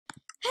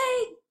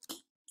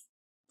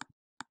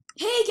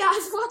Hey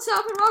guys, what's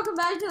up and welcome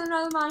back to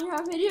another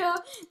Minecraft video.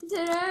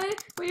 Today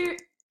we're...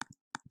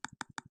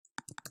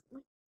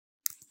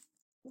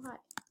 What?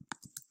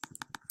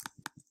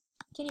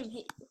 Can't even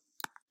hit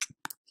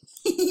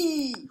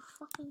you.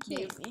 Fucking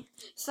kidding me.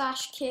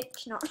 Slash kick,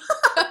 no.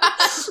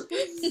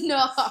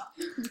 No,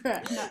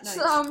 bruh, not nice.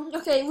 So,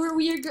 okay,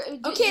 we're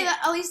good. Okay,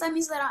 at least that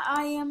means that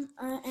I am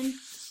in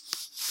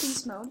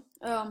peace mode.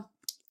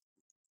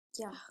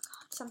 Yeah.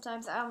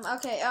 Sometimes,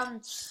 okay,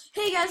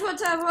 hey guys,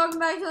 what's up? Welcome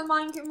back to the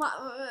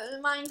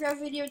Minecraft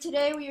video.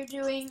 Today we are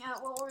doing,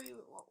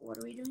 what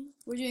are we doing?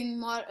 We're doing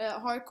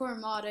hardcore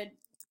modded.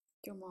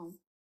 Your mom.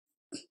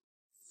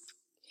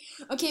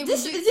 Okay,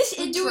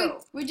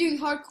 we're doing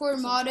hardcore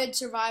modded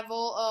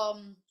survival.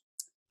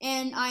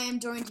 And I am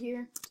joined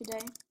here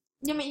today.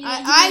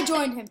 I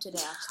joined him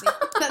today.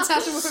 Actually, that's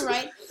how to word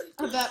right.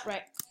 About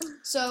right.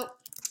 So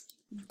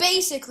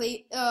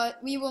basically,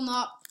 we will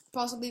not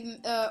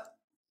possibly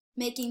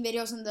making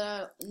videos in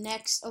the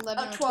next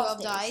 11 or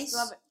 12 days.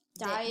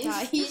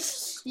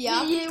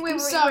 Yeah.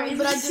 Wait, sorry,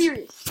 but I'm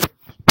serious.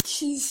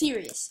 She's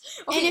serious.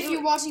 Okay, and if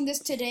you're watching this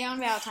today on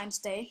Valentine's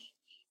Day.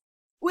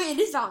 Wait, it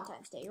is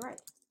Valentine's Day,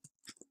 right?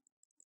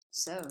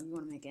 So, you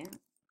want to make it?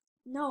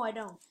 No, I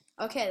don't.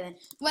 Okay, then.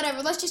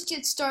 Whatever, let's just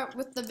start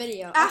with the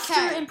video.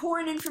 After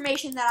important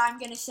information that I'm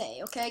gonna say,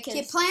 okay?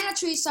 Okay, plant a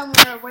tree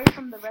somewhere away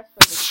from the rest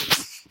of the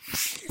trees.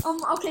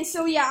 Okay,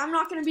 so yeah, I'm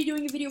not gonna be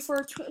doing a video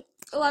for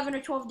 11 or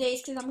 12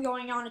 days because I'm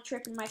going on a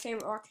trip in my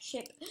favorite rocket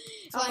ship.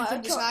 Flying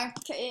through the sky?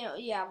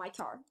 Yeah, my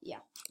car. Yeah.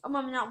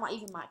 Not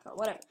even my car.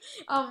 Whatever.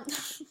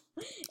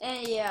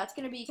 And yeah, it's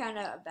gonna be kind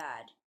of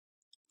bad.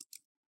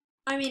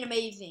 I mean,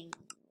 amazing.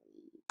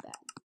 Bad.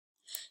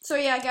 So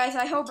yeah, guys,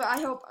 I hope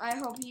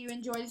you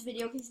enjoy this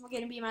video because it's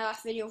gonna be my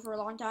last video for a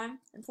long time,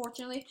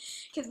 unfortunately,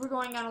 because we're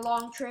going on a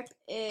long trip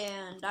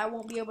and I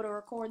won't be able to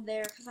record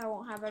there because I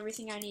won't have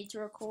everything I need to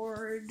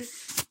record.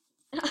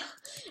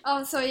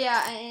 So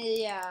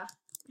yeah.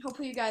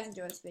 Hopefully you guys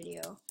enjoy this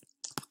video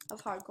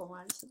of hardcore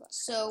minds.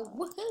 So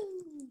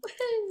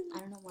woohoo! I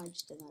don't know why I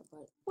just did that,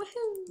 but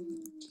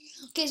woohoo!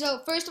 Okay,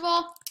 so first of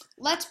all,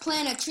 let's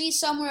plant a tree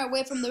somewhere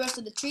away from the rest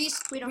of the trees.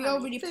 We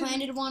already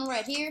planted one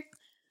right here.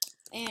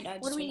 And I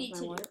just what do we need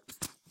to water.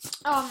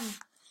 do?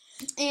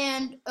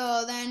 And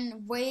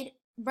then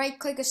right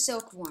click a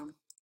silkworm.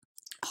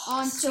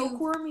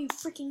 Silkworm? Are you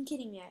freaking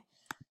kidding me?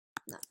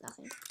 No,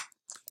 nothing.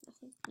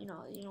 You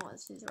know what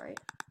this is, right?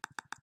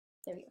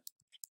 There we go.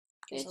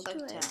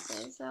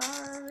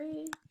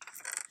 Sorry.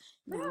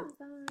 No.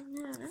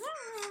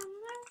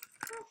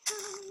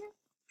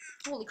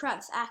 Holy crap,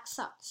 this axe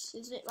sucks.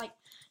 Is it like,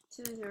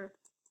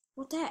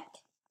 what the heck?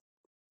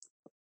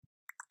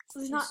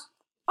 There's not,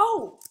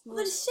 oh,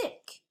 that is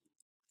sick.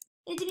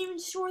 It didn't even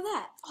store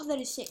that. Oh, that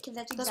is sick, because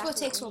that's exactly what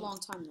takes so long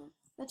time, though.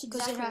 That's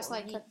exactly because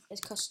it has,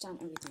 it cuts down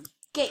everything.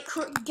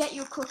 Get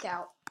your click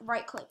out.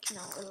 Right click.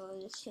 No, it'll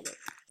just hit it.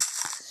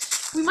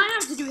 We might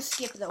have to do a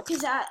skip though,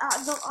 because I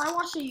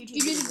watched a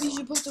YouTube video.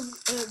 You're supposed to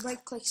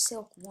right click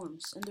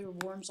silkworms, and there are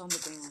worms on the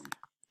ground.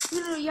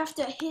 No, you have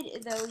to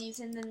hit the leaves,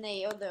 and then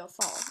they'll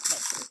fall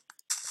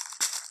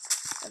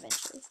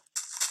eventually.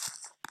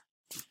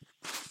 This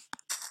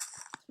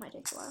might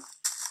take a while.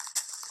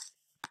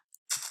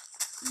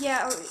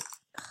 Yeah.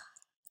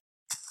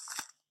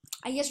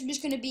 I guess we're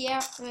just gonna be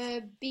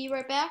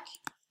right back.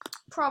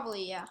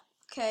 Probably, yeah.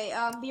 Okay.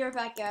 Be right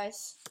back,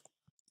 guys.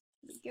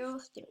 Here we go.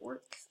 Did it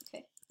work?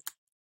 Okay.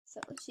 So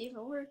let's see if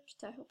it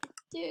worked. I hope it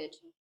did.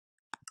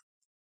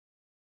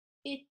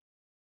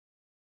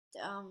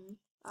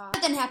 That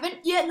didn't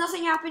happen. Yeah,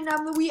 nothing happened. I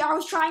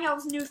was trying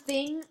out this new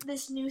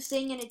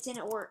thing, and it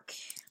didn't work.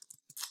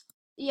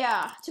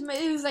 Yeah,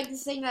 it was like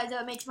this thing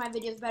that makes my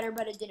videos better,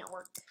 but it didn't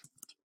work.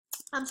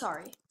 I'm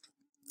sorry.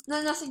 No,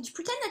 nothing. Just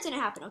pretend that didn't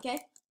happen,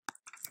 okay?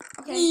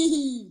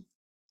 Okay.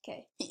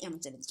 Okay.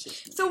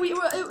 So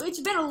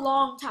it's been a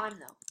long time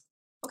though.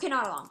 Okay,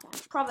 not a long time.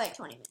 Probably like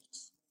 20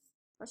 minutes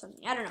or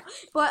something. I don't know.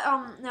 But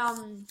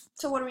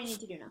so what do we need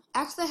to do now?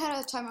 Actually, I had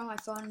a timer on my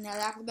phone, and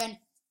that would have been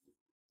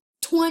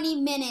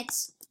 20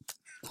 minutes.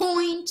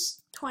 Point.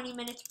 20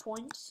 minutes.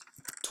 Points.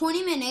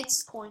 20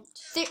 minutes. Point.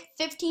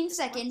 15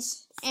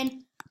 seconds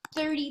and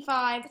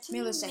 35 milliseconds.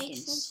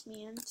 Makes sense,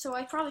 man. So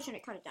I probably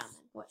shouldn't cut it down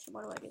then. What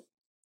do I do?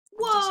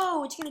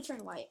 Whoa! It's gonna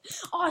turn white.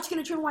 Oh, it's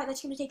gonna turn white.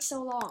 That's gonna take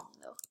so long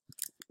though.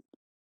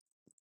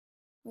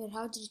 Wait,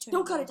 how did you turn?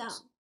 Don't cut it down.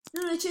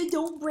 No,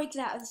 don't break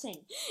that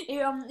thing.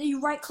 You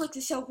right click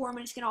the silkworm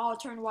and it's gonna all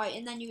turn white,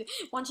 and then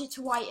once it's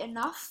white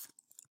enough.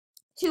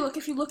 See, look,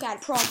 if you look at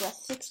it,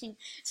 progress 16.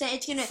 So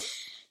it's gonna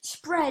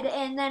spread,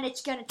 and then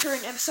it's gonna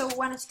turn. And so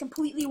when it's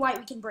completely white,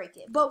 we can break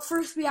it. But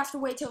first, we have to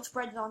wait till it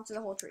spreads onto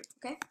the whole tree.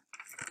 Okay?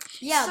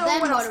 Yeah. So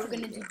then what are we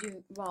gonna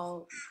do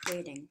while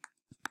waiting?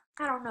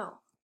 I don't know.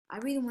 I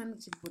really want to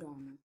make some wood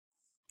armor.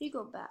 How do you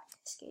go back?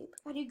 Escape.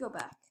 How do you go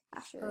back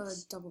after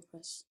this? Double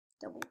press.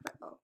 Double press.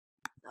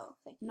 Oh,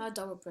 thank you. Not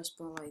double press,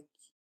 but like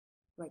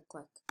right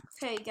click.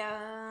 Okay,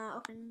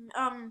 open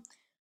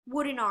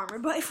wooden armor.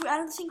 But I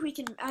don't think we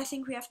can. I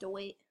think we have to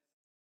wait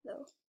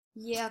though.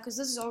 Yeah, because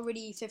this is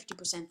already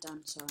 50%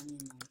 done. So I mean,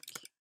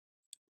 like,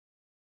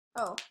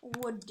 Oh,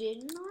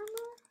 wooden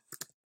armor?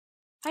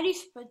 How do you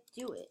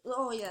do it?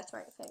 Oh, yeah, that's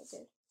right. Okay,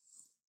 good.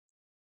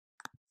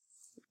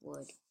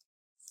 Wood.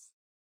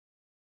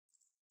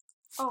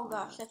 Oh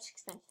gosh, that's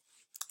expensive.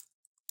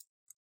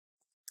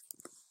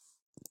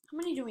 How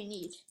many do we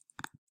need?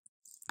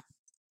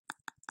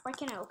 Why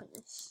can't I open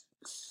this?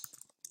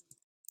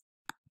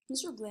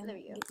 Is your There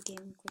we go. get the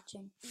game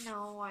glitching?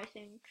 No, I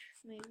think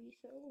maybe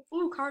so.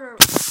 Ooh, Carter of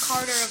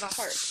a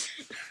Heart.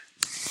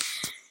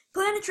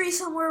 Plant a tree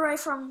somewhere right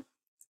from.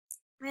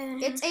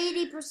 It's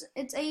 80%.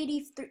 It's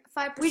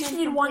 85%. We just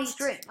need one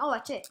string. Oh,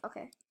 that's it.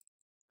 Okay.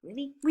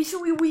 Really? We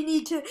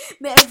need to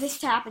make this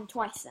to happen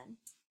twice then,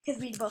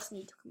 because we both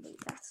need to complete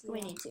that. So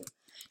we need to.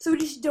 So we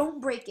just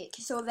don't break it,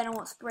 so then it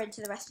won't spread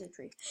to the rest of the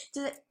tree.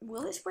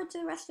 Will it spread to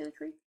the rest of the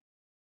tree?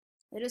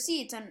 Let us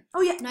see. It's on.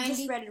 Oh yeah, 90,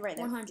 just spread it right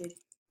there. 100.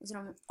 Is it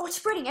on? Oh, it's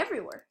spreading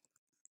everywhere.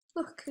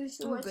 Look, cause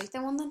Can we break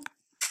that one then?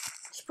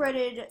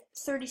 Spreaded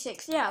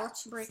 36. Yeah,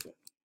 let's break it.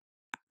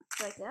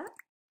 Like that.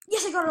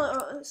 Yes, I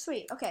got it.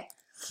 Sweet. Okay.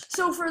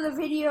 So for the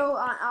video,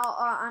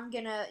 I'm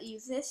gonna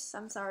use this.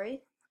 I'm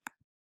sorry.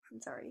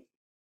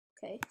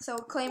 Okay. So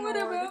claim What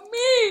reward. about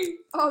me?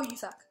 Oh, you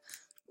suck.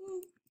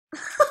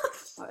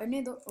 Oh, I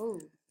need the. Oh,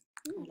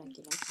 I like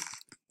it.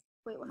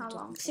 Wait, how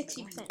long?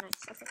 60%. Nice.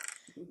 Okay.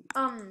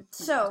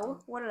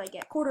 So what did I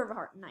get? Quarter of a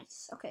heart.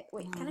 Nice. Okay.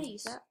 Wait, can I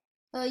use that?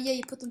 Yeah,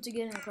 you put them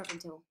together in a crafting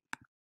table.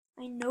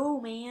 I know,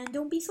 man.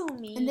 Don't be so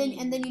mean. And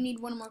then you need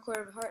one more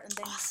quarter of a heart, and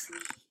then.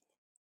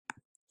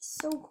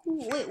 So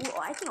cool. Wait,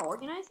 I can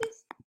organize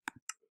this?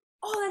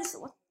 Oh, that's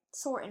what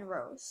sort in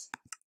rows.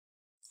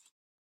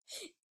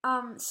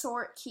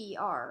 Sort key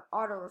R,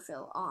 auto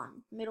refill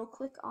on, middle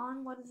click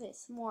on. What is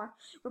this? More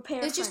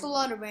repair. It's just a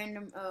lot of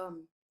random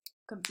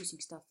confusing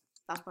stuff.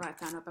 That's what I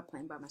found out by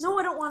playing by myself. No,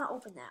 I don't want to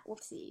open that.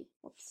 Whoopsie.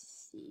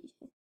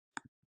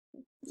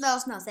 That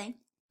was nothing.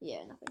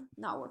 Yeah, nothing.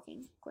 Not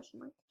working. Question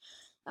mark.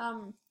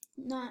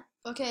 Not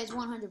okay. It's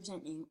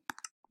 100% new.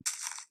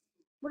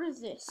 What is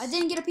this? I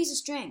didn't get a piece of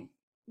string.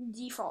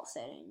 Default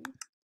setting.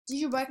 Did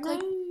you right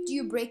click? No. Do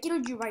you break it or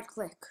do you right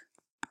click?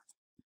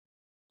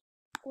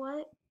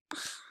 What?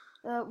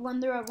 When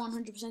they're at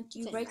 100%, do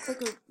you right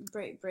click or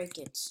break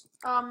it?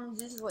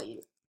 This is what you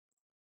do.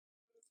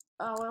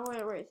 Oh,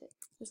 where is it?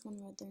 This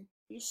one right there.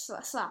 You just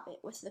slap it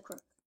with the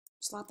crook.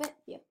 Slap it?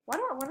 Yeah. Why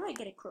do I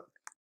get a crook?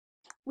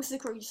 With the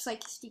crook, just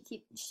like just hit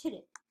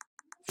it.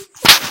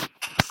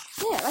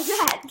 Yeah, like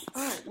that.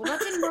 Alright, well that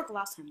didn't work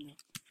last time though.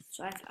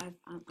 So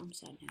I'm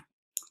sad now.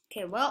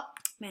 Okay, well,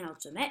 man, I'll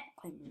submit.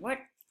 Claim reward.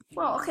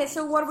 Well, okay,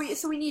 so what do we?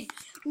 So we need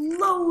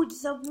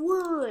loads of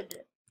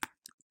wood.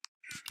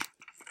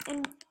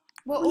 And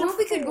well, or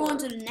we could go on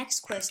to the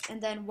next quest,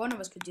 and then one of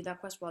us could do that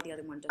quest while the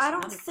other one does. I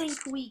don't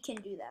think we can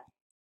do that.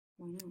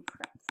 Why not?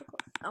 Crap.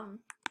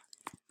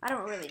 I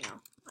don't really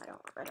know. I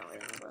don't really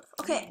know.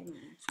 Okay,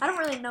 I don't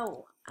really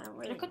know.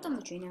 Can I cut down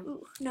the tree now?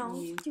 Ooh, no,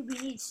 dude, we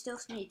need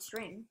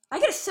string. I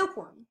get a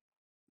silkworm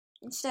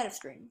instead of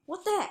string.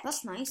 What the heck?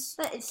 That's nice.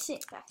 That is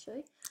sick,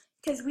 actually.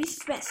 Because we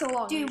spent so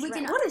long. Dude, we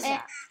can. What is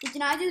that? We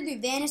can either do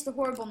Vanish the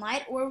Horrible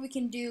Night, or we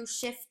can do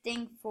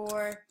Shifting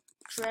for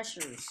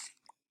Treasures.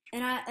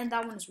 And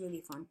that one is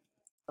really fun.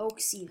 Oak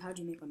Seed. How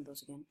do you make one of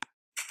those again?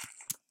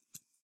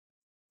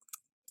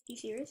 You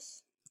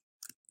serious?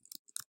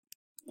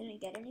 Didn't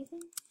get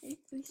anything? Are you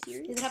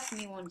serious? It happened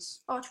to me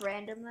once. Oh, it's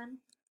random then?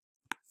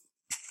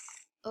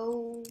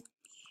 Oh.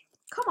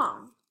 Come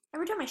on.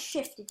 Every time I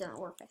shift, it doesn't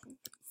work, I think.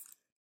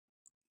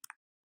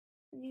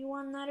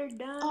 Anyone that are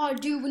done? Oh,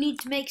 dude, we need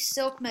to make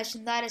silk mesh,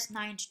 and that is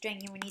 9 string,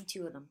 and we need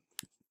 2 of them.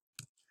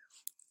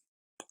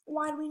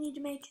 Why do we need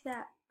to make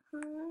that?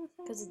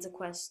 Because it's a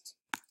quest.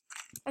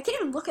 I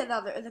can't even look at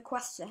the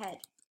quests ahead.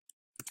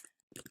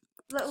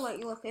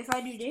 Look, if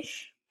I do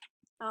dish,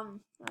 crap,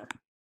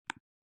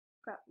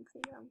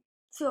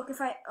 so look, if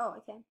I, I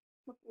can.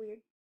 Look weird.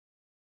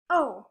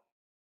 Oh!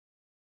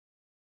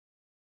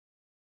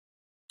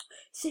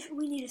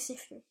 We need a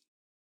sifter.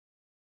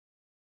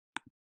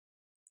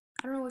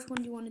 I don't know which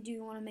one you want to do.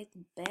 You want to make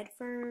the bed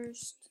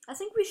first? I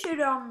think we should,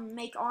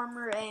 make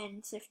armor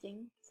and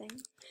sifting thing.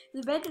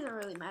 The bed doesn't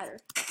really matter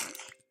that much.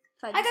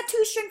 So I got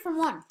 2 string from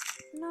 1.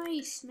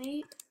 Nice,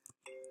 mate.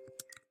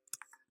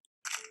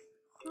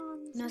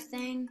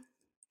 Nothing.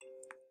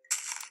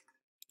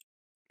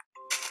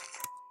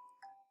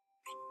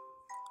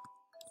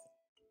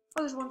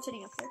 Oh, there's one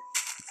sitting up there.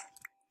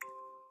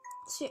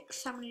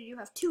 6. How many do you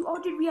have? 2. Oh,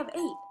 did we have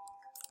 8?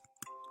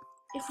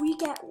 If we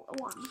get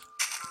 1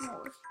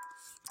 more.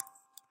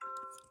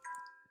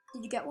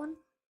 Did you get one?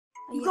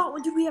 You got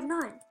one. Did we have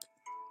 9?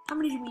 How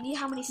many do we need?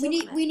 How many silk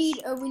mesh? We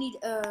need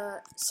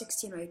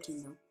 16 or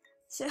 18 though.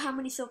 So how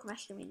many silk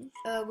mesh do we need?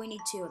 We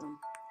need 2 of them.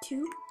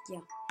 2?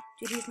 Yeah.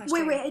 Dude, here's my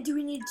wait, do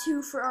we need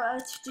 2 for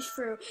just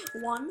for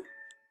 1?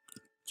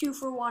 2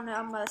 for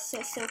 1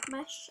 silk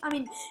mesh? I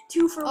mean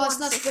 2 for 1 it's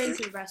not sifter? spreading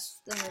to the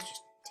rest. Then let's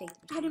just take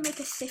them. How do you make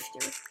a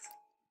sifter?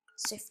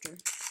 Sifter.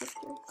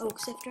 Oak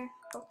sifter.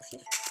 Oak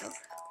sifter.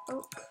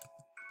 Oak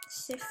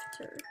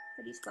sifter.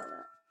 How do you spell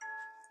that?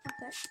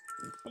 Okay.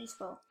 How do you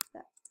spell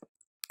that?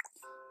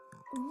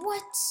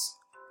 What?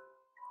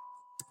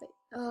 Wait,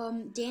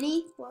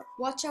 Danny, What?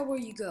 watch out where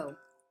you go.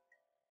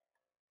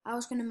 I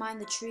was gonna mine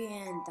the tree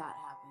and that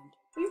happened.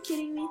 Are you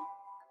kidding me?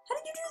 How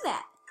did you do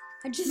that?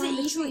 I just Does it mined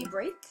the easily tree.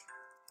 break?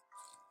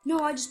 No,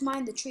 I just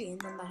mined the tree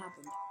and then that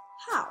happened.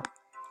 How?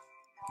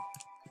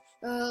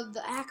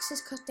 The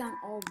axes cut down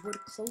all wood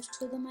close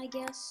to them, I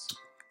guess.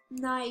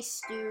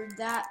 Nice, dude.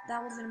 That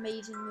was an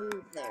amazing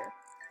move there.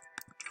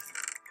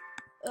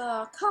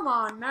 Come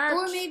on, Mark.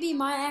 Or maybe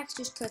my axe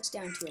just cuts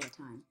down two at a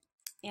time,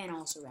 and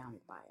all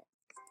surrounded by it.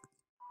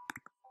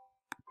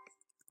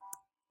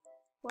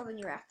 Well, then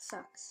your axe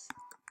sucks.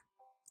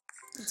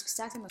 It's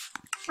exactly my.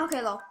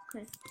 Okay, lol.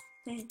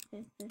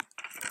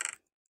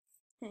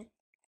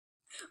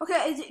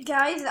 Okay,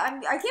 guys,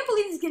 I can't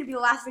believe this is gonna be the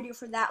last video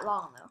for that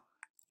long, though.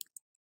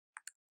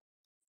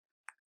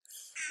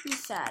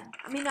 It's sad.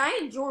 I mean, I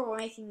enjoy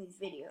making these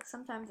videos.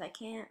 Sometimes I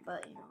can't,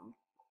 but you know,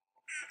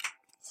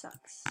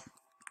 sucks.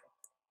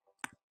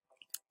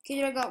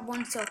 Okay, I got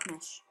one silk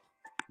mesh.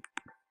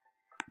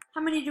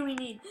 How many do we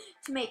need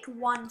to make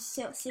one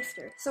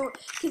sifter? So,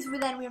 because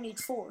then we'll need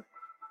 4.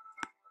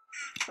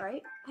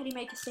 Right? How do you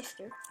make a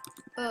sifter?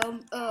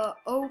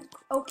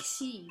 Oak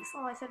seeds.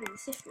 Oh, I thought it was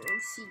a sifter. It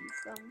was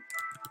seeds.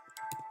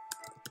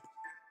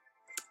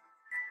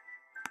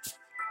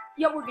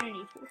 Yeah, we're gonna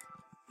need 4.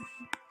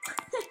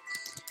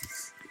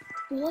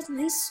 Well, that's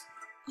nice.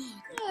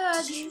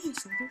 Yeah, did you hear my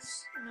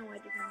shoulders? No, I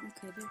did not.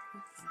 Okay, they're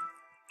perfect.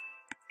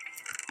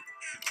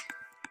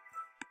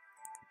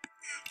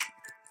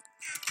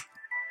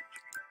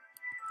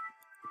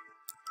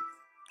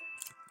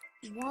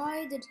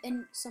 Why did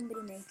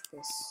somebody make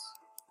this?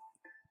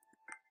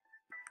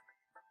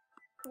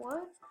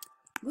 What?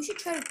 We should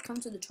try to come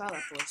to the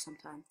Twilight Forest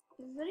sometime.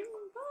 Is that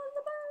even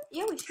possible?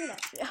 Yeah, we should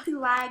actually. It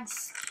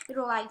lags.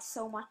 It'll lag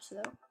so much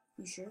though.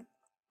 You sure?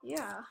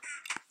 Yeah.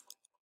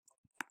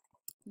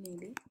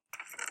 Maybe.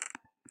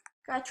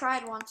 I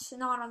tried once,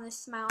 not on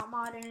this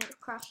mod, and it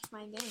crashed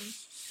my game.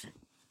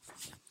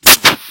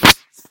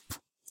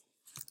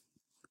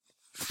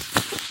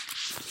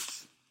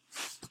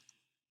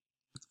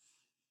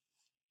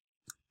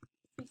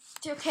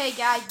 Okay,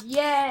 guys,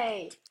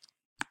 yay!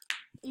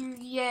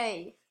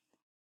 Yay.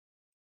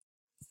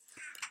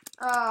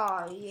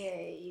 Oh,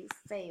 yay, you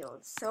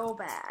failed so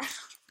bad.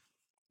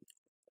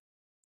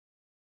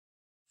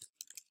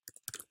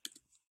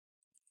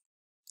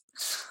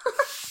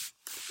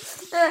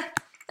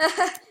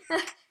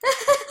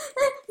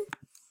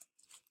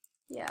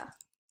 Yeah,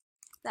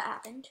 that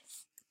happened.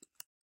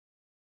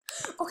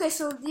 Okay,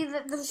 so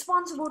the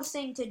responsible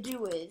thing to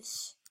do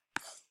is,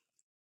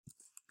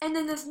 and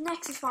then the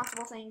next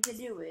responsible thing to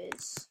do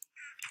is,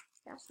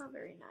 that's not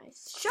very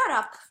nice. Shut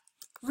up,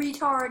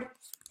 retard.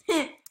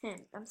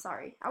 I'm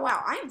sorry. Oh,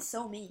 wow, I am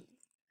so mean.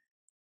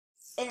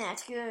 And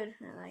that's good.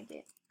 I like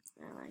it.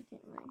 I like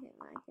it. I like it.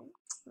 I like it.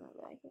 I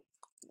like it.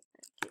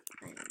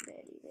 I like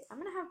it. I'm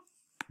gonna have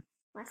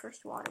my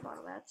first water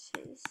bottle. That's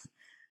his.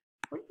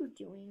 What are you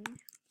doing?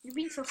 You're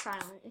being so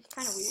silent. It's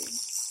kind of weird.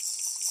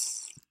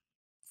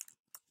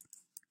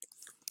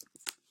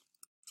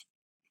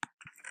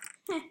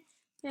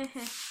 I'm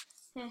finished.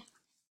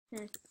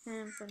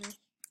 I'm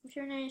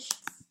finished.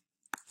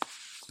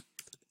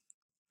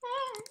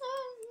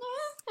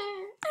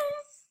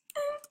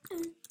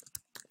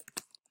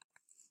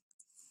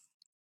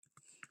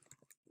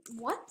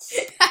 What?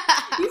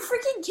 Are you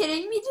freaking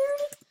kidding me,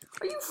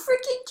 dude? Are you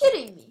freaking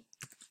kidding me?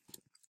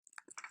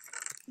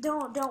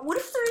 Don't. What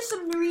if there is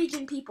some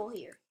Norwegian people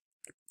here?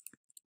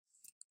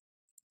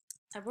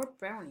 I wrote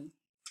brownie.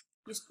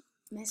 Just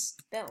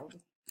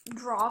misspelled.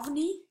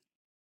 Drovny?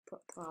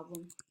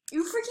 Problem.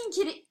 You freaking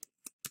kidding?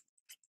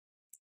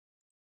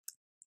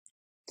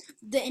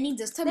 Danny,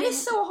 this time that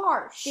is so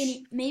harsh.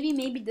 Danny,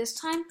 maybe this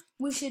time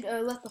we should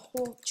let the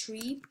whole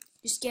tree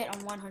just get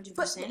on 100%.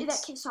 But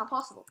that's not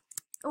possible.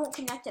 It won't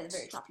connect at the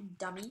very top, you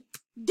dummy.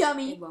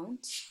 Dummy. It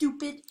won't.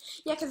 Stupid.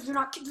 Yeah, because you're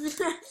not.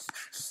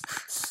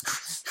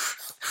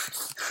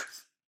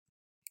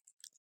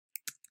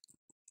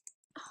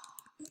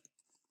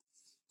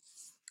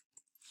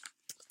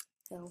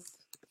 Health.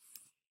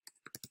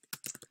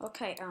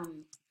 Okay,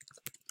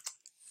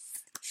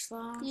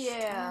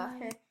 yeah.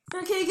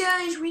 Okay,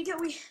 guys, we.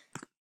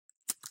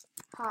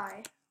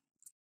 Hi.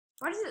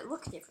 Why does it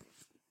look different?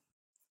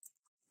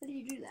 How do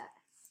you do that?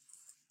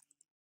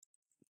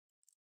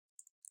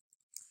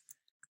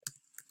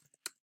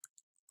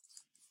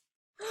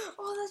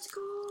 Oh, that's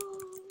cool.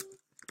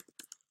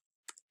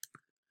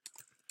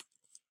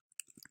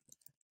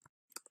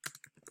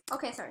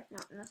 Okay, sorry, no,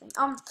 nothing.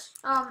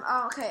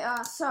 Okay,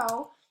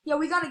 so, yeah,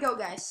 we gotta go,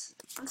 guys.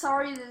 I'm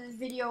sorry the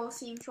video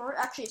seemed short.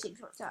 Actually, it seemed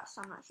short to us.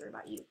 I'm not sure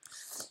about you.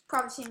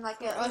 Probably seemed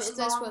like a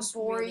long,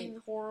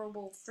 boring,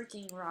 horrible,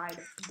 freaking ride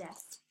of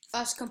death.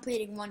 Us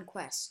completing one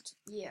quest.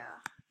 Yeah.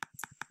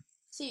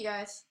 See you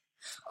guys.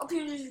 Hope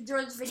you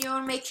enjoyed this video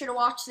and make sure to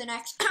watch the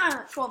next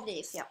 12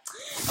 days. Yeah.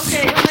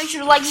 Okay, make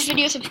sure to like this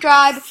video,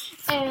 subscribe,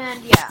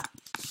 and yeah.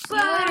 See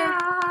you later.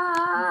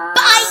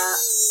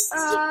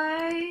 Bye.